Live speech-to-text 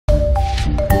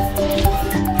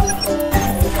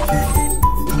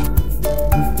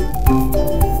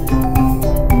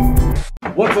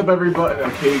up, everybody?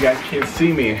 Okay, you guys can't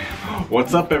see me.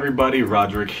 What's up, everybody?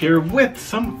 Roderick here with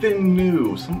something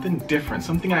new, something different,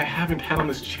 something I haven't had on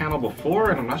this channel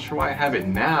before, and I'm not sure why I have it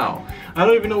now. I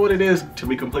don't even know what it is, to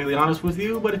be completely honest with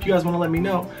you, but if you guys want to let me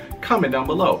know, comment down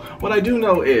below. What I do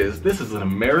know is this is an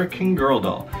American Girl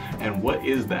doll, and what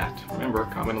is that? Remember,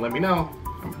 comment and let me know.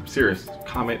 I'm serious,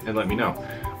 comment and let me know.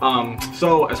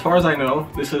 So as far as I know,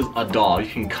 this is a doll. You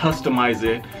can customize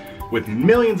it with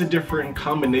millions of different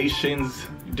combinations,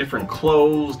 different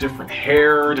clothes, different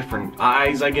hair, different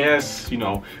eyes, I guess. You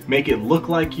know, make it look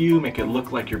like you, make it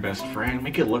look like your best friend,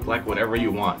 make it look like whatever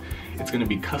you want. It's gonna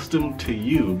be custom to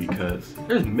you because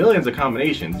there's millions of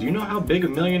combinations. Do you know how big a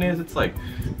million is? It's like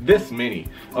this many.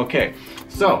 Okay,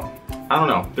 so I don't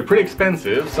know, they're pretty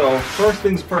expensive. So first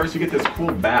things first, you get this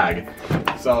cool bag.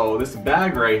 So this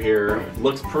bag right here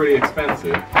looks pretty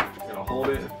expensive. Hold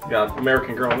it. Got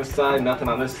American Girl on this side, nothing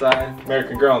on this side.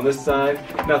 American Girl on this side,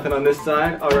 nothing on this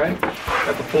side. All right.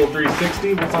 Got the full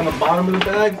 360. What's on the bottom of the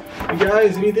bag? You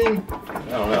guys, anything? I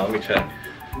don't know. Let me check.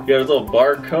 You got a little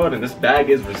barcode, and this bag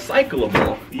is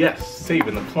recyclable. Yes,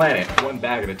 saving the planet one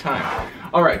bag at a time.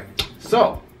 All right.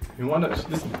 So you want to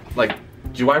this like?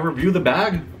 Do I review the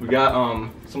bag? We got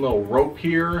some little rope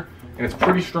here, and it's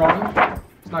pretty strong.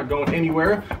 It's not going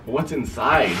anywhere. But what's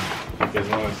inside? You guys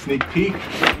want a sneak peek?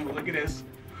 Look at this.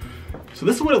 So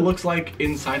this is what it looks like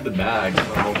inside the bag.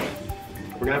 So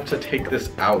we're gonna have to take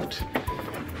this out.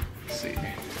 Let's see.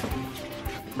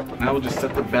 Now we'll just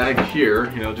set the bag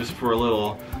here, you know, just for a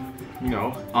little, you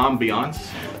know,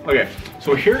 ambiance. Okay,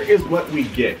 so here is what we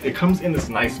get. It comes in this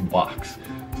nice box.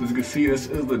 So as you can see, this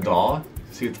is the doll.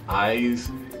 See its eyes,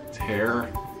 its hair.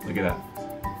 Look at that.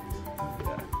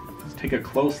 Let's take a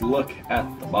close look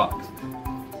at the box.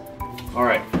 All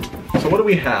right. So what do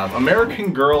we have?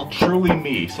 American Girl Truly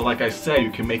Me. So like I said, you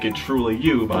can make it truly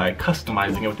you by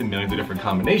customizing it with millions of different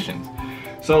combinations.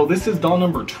 So this is doll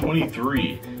number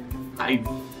 23. I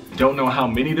don't know how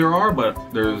many there are,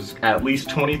 but there's at least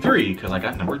 23 because I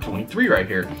got number 23 right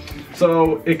here.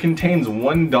 So it contains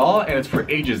one doll and it's for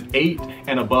ages 8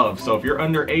 and above. So if you're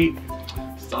under 8,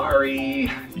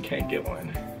 sorry, you can't get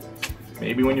one.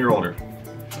 Maybe when you're older.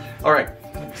 All right.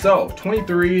 So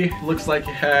 23 looks like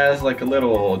it has like a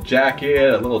little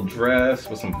jacket, a little dress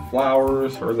with some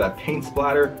flowers, or is that paint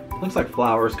splatter? Looks like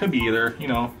flowers, could be either, you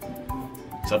know,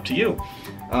 it's up to you.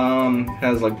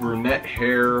 Has like brunette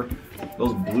hair,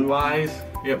 those blue eyes.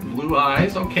 Yep, blue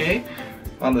eyes, okay.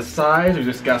 On the sides, we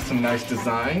just got some nice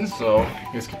designs, so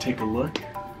you guys can take a look.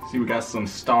 See, we got some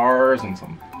stars and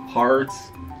some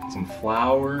hearts, some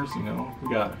flowers, you know, we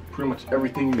got pretty much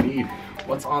everything you need.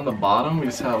 What's on the bottom? We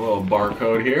just have a little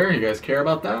barcode here. You guys care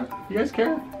about that? You guys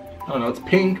care? I don't know, it's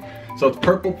pink. So it's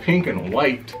purple, pink, and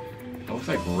white. It looks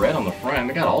like red on the front.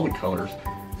 They got all the colors.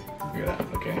 Look at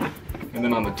that, okay. And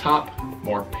then on the top,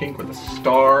 more pink with a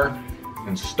star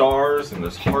and stars, and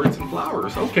there's hearts and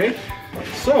flowers. Okay,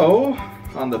 so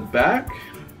on the back,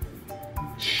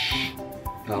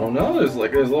 I don't know, there's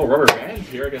little rubber bands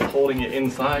here, I guess holding it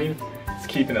inside. It's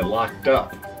keeping it locked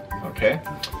up. Okay,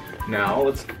 now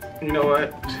let's, you know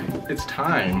what, it's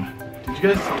time. Did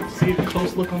you guys see a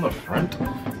close look on the front?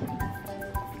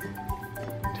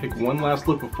 Take one last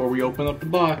look before we open up the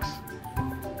box.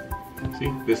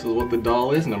 See, this is what the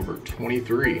doll is, number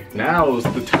 23. Now is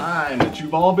the time that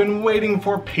you've all been waiting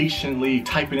for patiently.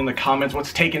 Type it in the comments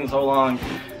what's taking so long.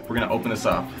 We're gonna open this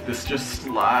up. This just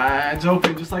slides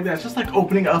open just like that. It's just like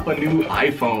opening up a new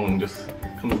iPhone. Just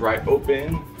comes right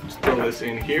open. Just throw this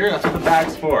in here. That's what the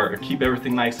bag's for, to keep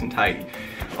everything nice and tidy.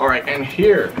 All right, and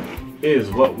here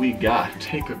is what we got.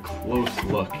 Take a close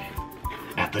look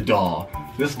at the doll.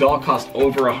 This doll cost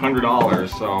over $100,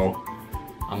 so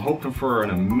I'm hoping for an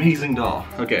amazing doll.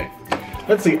 Okay,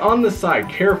 let's see, on the side,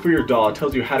 care for your doll. It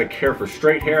tells you how to care for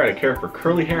straight hair, how to care for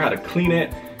curly hair, how to clean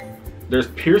it. There's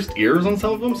pierced ears on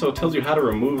some of them, so it tells you how to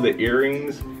remove the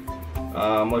earrings.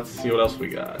 Let's see what else we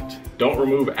got. Don't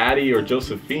remove Addie or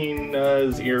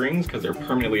Josephina's earrings because they're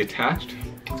permanently attached.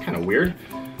 It's kind of weird.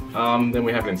 Then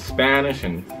we have it in Spanish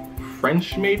and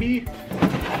French maybe.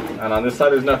 And on this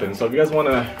side there's nothing. So if you guys want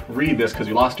to read this because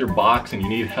you lost your box and you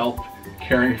need help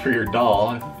caring for your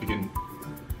doll, you can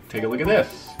take a look at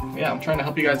this. Yeah, I'm trying to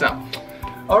help you guys out.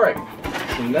 All right,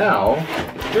 so now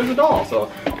here's the doll.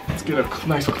 So let's get a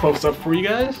nice close-up for you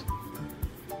guys.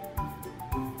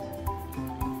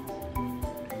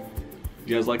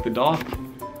 You guys like the doll?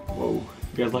 Whoa.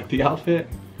 You guys like the outfit?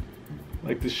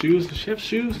 Like the shoes? Does she have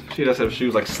shoes? She does have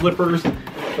shoes, like slippers.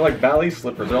 They're like ballet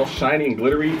slippers. They're all shiny and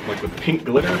glittery, like with pink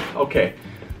glitter. Okay,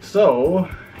 so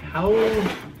how do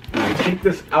we take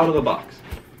this out of the box?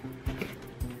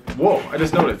 Whoa, I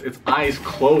just noticed its eyes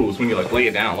close when you like lay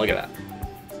it down. Look at that.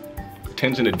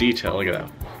 attention to detail. Look at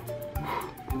that.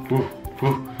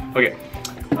 Okay.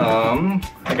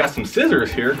 I got some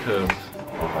scissors here because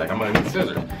I'm gonna need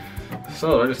scissors.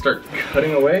 So I just start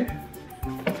cutting away.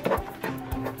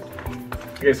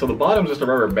 Okay, so the bottom's just a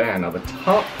rubber band. Now the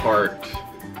top part,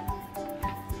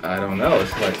 I don't know,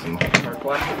 it's like some hard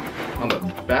plastic. On the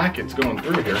back, it's going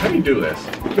through here. How do you do this?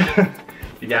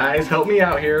 You guys, help me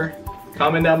out here.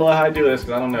 Comment down below how I do this,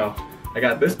 because I don't know. I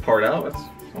got this part out. That's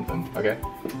something. Okay.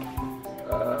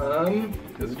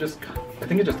 Is it just? I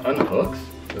think it just unhooks.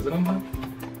 Does it unhook?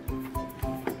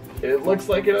 It looks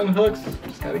like it unhooks.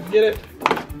 Just gotta get it.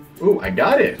 Ooh, I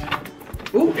got it.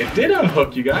 Ooh, it did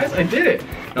unhook, you guys. I did it.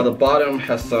 Now the bottom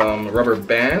has some rubber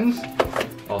bands.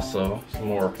 Also, some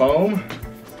more foam.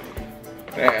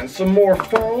 And some more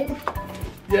foam.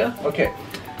 Yeah, okay.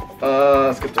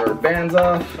 Let's get the rubber bands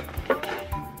off.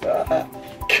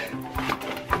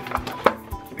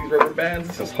 These rubber bands,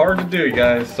 this is hard to do, you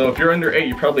guys. So if you're under 8,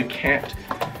 you probably can't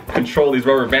control these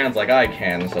rubber bands like I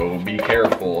can, so be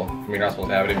careful. I mean, you're not supposed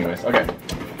to have it anyways. Okay,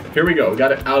 here we go. We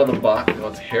got it out of the box. Oh,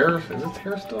 it's hair. Is its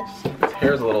hair still? Its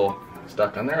hair's a little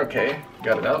stuck on there. Okay,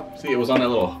 got it out. See, it was on that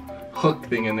little hook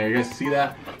thing in there. You guys see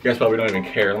that? You guys probably don't even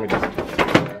care. Let me just.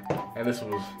 And this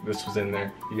was in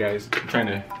there. You guys, I'm trying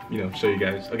to, you know, show you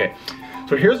guys. Okay,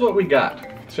 so here's what we got.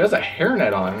 She has a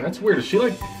hairnet on, and that's weird. Is she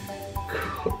like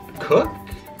cook?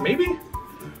 Maybe?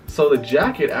 So the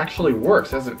jacket actually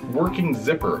works as a working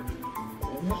zipper.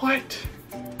 What?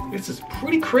 This is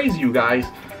pretty crazy, you guys.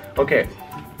 Okay,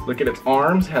 look at its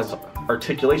arms, has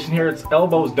articulation here. Its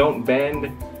elbows don't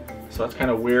bend, so that's kind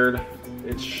of weird.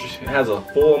 It has a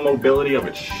full mobility of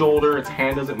its shoulder. Its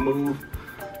hand doesn't move.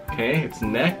 Okay, its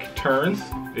neck turns.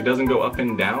 It doesn't go up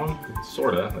and down.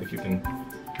 Sorta, like you can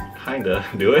kinda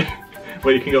do it.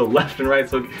 But you can go left and right,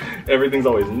 so everything's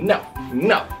always no,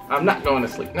 I'm not going to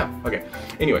sleep, no. Okay,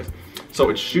 anyways, so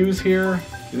its shoes here.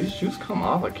 Do these shoes come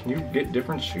off? Like, can you get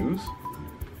different shoes?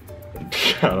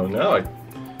 I don't know, I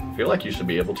feel like you should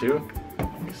be able to.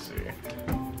 Let me see.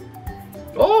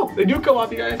 Oh, they do come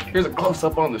off, you guys. Here's a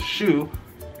close-up on the shoe.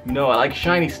 You know, I like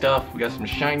shiny stuff. We got some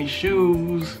shiny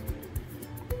shoes.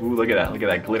 Ooh, look at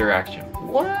that glitter action.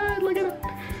 What, look at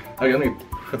that. Okay, let me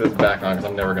put this back on because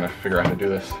I'm never gonna figure out how to do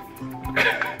this.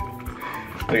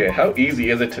 Okay, how easy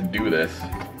is it to do this?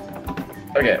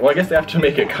 Okay, well I guess they have to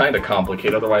make it kind of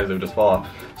complicated, otherwise it would just fall off.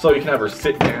 So you can have her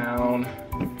sit down,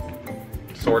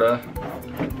 sorta,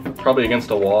 probably against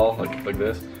a wall, like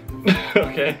this.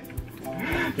 Okay.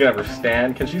 You can have her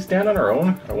stand. Can she stand on her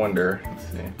own? I wonder. Let's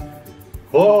see.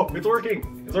 Oh, it's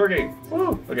working! It's working!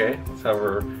 Woo! Okay, let's have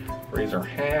her raise her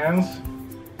hands.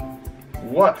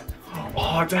 What?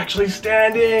 Oh, it's actually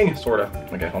standing! Sorta.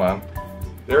 Okay, hold on.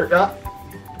 There it got.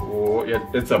 Oh, yeah,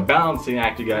 it's a balancing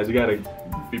act, you guys. You gotta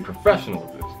be professional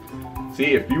with this.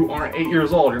 See, if you aren't 8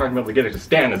 years old, you're not gonna be able to get it to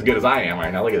stand as good as I am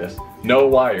right now. Look at this. No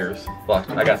wires. Look,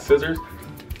 I got scissors.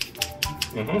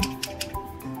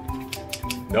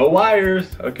 No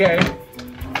wires. Okay.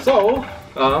 So,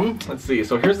 let's see.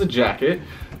 So here's the jacket.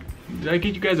 Did I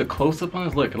get you guys a close-up on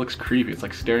this? Look, it looks creepy. It's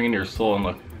like staring into your soul. And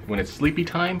look, when it's sleepy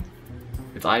time,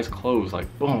 its eyes close. Like,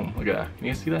 boom. Look at that. Can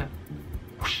you guys see that?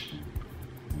 Whoosh.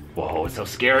 Whoa, it's so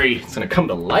scary. It's gonna come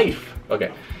to life.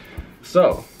 Okay,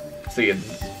 so, see,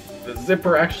 the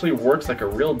zipper actually works like a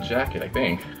real jacket, I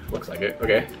think. Looks like it,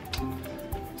 okay.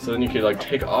 So then you could like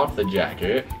take off the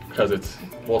jacket, because it's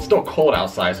still cold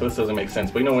outside, so this doesn't make sense.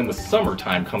 But you know, when the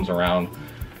summertime comes around,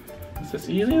 is this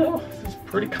easy though? This is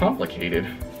pretty complicated.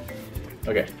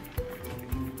 Okay.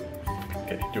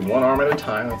 Okay, do one arm at a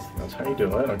time, that's how you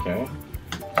do it, okay.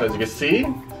 So as you can see,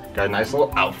 got a nice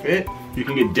little outfit. You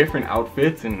can get different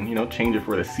outfits and, you know, change it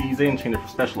for the season, change it for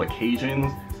special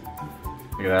occasions.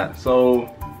 Look at that.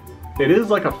 So it is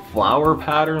like a flower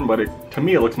pattern, but to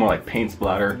me it looks more like paint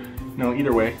splatter. You know,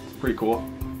 either way, it's pretty cool.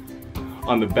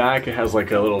 On the back it has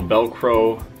like a little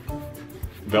Velcro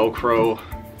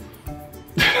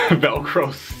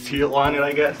seal on it,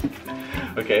 I guess.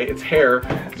 Okay, it's hair.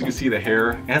 As you can see, the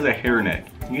hair, it has a hairnet.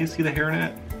 You guys see the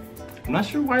hairnet? I'm not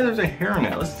sure why there's a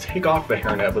hairnet. Let's take off the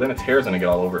hairnet, but then its hair's gonna get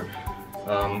all over.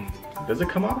 Does it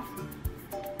come off?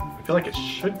 I feel like it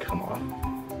should come off.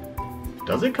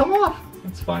 Does it come off?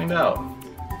 Let's find out.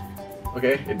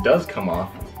 Okay, it does come off.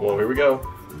 Whoa, here we go.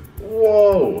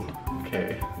 Whoa!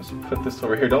 Okay, let's put this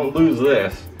over here. Don't lose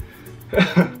this.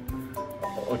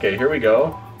 Okay, here we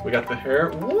go. We got the hair.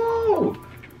 Whoa!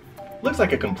 Looks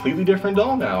like a completely different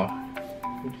doll now.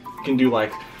 You can do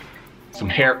like some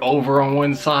hair over on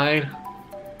one side.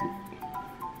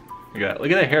 Look at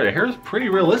the hair. The hair is pretty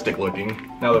realistic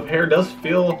looking. Now the hair does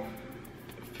feel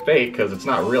fake because it's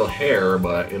not real hair,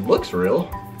 but it looks real.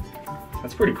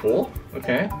 That's pretty cool.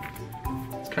 Okay.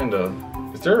 It's kind of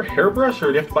Is there a hairbrush or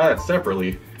do you have to buy that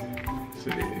separately? Let's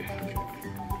see.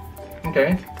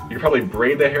 Okay. You could probably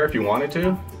braid the hair if you wanted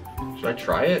to. Should I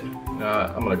try it?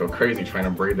 I'm gonna go crazy trying to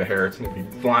braid the hair. It's gonna be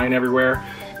flying everywhere.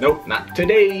 Nope, not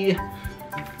today.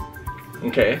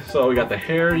 Okay, so we got the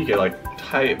hair. You can like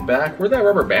tie it back. Where'd that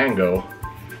rubber band go?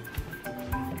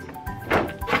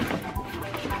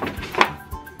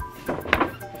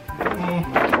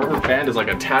 Rubber band is like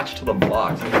attached to the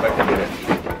box. Let me see if I can get it.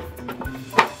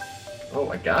 Oh,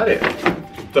 I got it.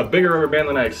 It's a bigger rubber band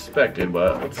than I expected,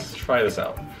 but let's try this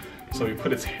out. So we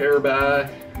put its hair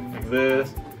back like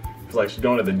this. It's like she's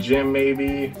going to the gym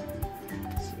maybe.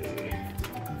 Let's see.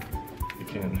 You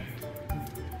can.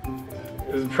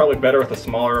 This is probably better with a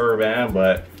smaller rubber band,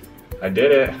 but I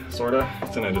did it, sorta.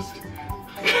 It's gonna just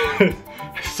I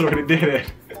sorta did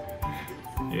it.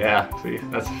 Yeah, see,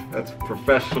 that's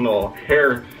professional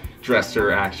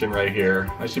hairdresser action right here.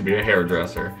 I should be a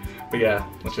hairdresser. But yeah,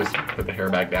 let's just put the hair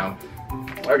back down.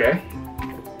 Okay.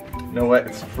 You know what?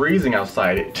 It's freezing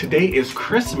outside. Today is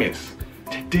Christmas.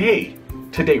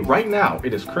 Today, right now,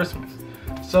 it is Christmas.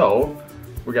 So,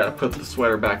 we gotta put the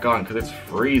sweater back on because it's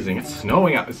freezing. It's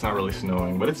snowing out. It's not really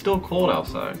snowing, but it's still cold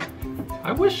outside.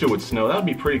 I wish it would snow. That would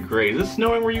be pretty great. Is it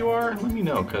snowing where you are? Let me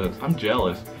know because I'm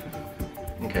jealous.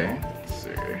 Okay, let's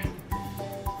see.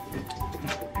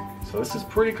 So this is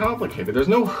pretty complicated. There's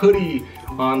no hoodie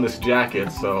on this jacket,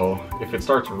 so if it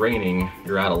starts raining,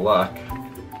 you're out of luck.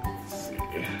 Let's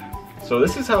see. So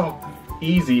this is how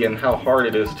easy and how hard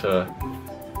it is to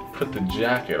put the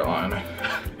jacket on.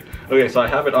 Okay, so I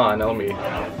have it on. Now let me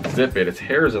zip it. Its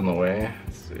hair's in the way.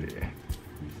 Let's see.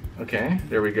 Okay,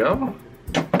 there we go.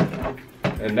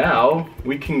 And now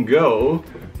we can go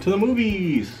to the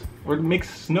movies or make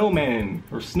snowmen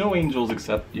or snow angels,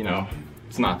 except, you know,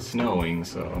 it's not snowing,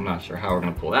 so I'm not sure how we're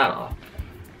gonna pull that off.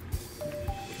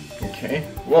 Okay.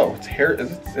 Whoa, its hair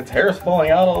is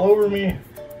falling out all over me.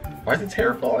 Why is its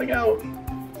hair falling out?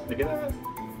 Look at that.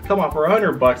 Come on, for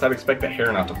 $100, I'd expect the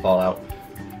hair not to fall out.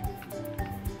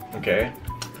 Okay.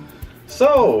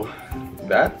 So,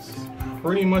 that's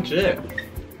pretty much it.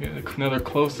 Get another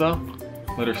close-up.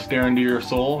 Let her stare into your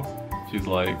soul. She's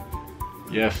like,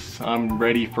 yes, I'm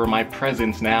ready for my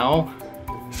presents now.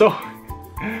 So,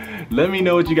 let me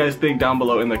know what you guys think down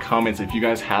below in the comments. If you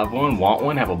guys have one, want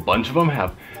one, have a bunch of them,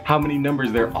 have how many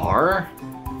numbers there are.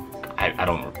 I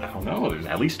don't know. There's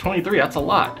at least 23. That's a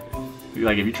lot.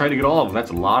 Like if you try to get all of them,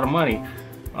 that's a lot of money.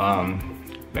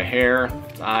 The hair,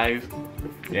 the eyes.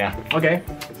 Yeah. Okay.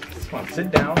 Come on,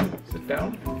 sit down. Sit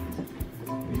down.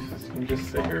 You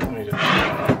just sit here. Let me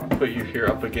just put you here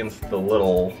up against the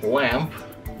little lamp.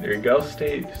 There you go.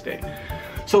 Stay.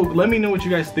 So let me know what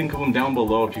you guys think of them down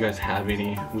below. If you guys have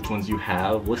any, which ones you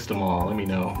have, list them all. Let me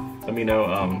know. Let me know.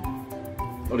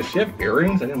 Oh, does she have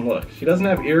earrings? I didn't look. She doesn't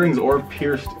have earrings or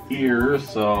pierced ears.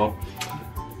 So,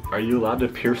 are you allowed to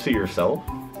pierce it yourself,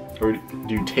 or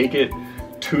do you take it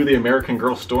to the American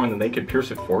Girl store and then they could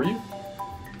pierce it for you?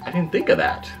 I didn't think of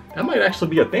that. That might actually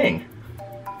be a thing.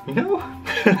 You know?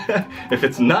 If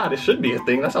it's not, it should be a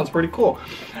thing. That sounds pretty cool.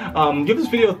 Give this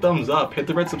video a thumbs up. Hit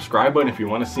the red subscribe button if you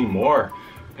want to see more.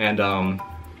 And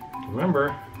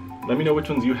remember, let me know which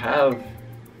ones you have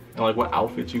and like what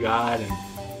outfits you got, and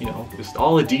you know, just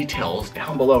all the details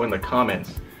down below in the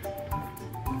comments.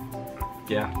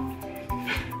 Yeah.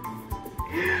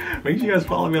 Make sure you guys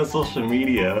follow me on social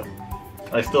media.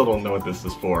 I still don't know what this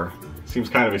is for. Seems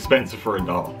kind of expensive for a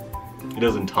doll. It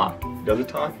doesn't talk. Does it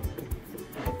talk?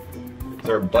 Is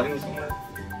there a button somewhere?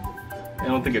 I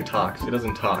don't think it talks. It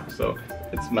doesn't talk, so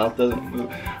its mouth doesn't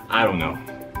move. I don't know.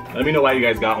 Let me know why you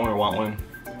guys got one or want one.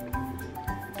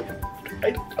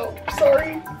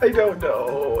 Sorry. I don't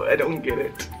know. I don't get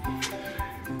it.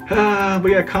 But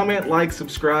yeah, comment, like,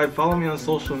 subscribe, follow me on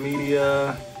social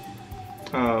media.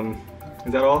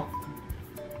 Is that all?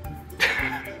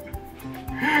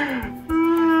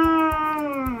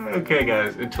 Okay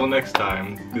guys, until next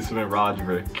time, this has been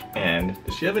Roderick, and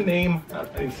does she have a name? I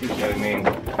didn't see if she had a name.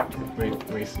 Wait, let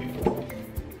me see.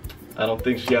 I don't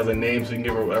think she has a name, so you can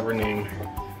give her whatever name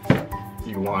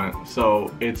you want.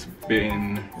 So it's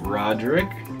been Roderick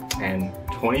and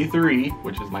 23,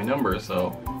 which is my number,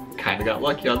 so kinda got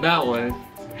lucky on that one.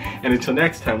 And until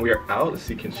next time, we are out. Let's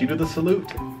see, can she do the salute?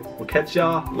 We'll catch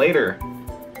y'all later.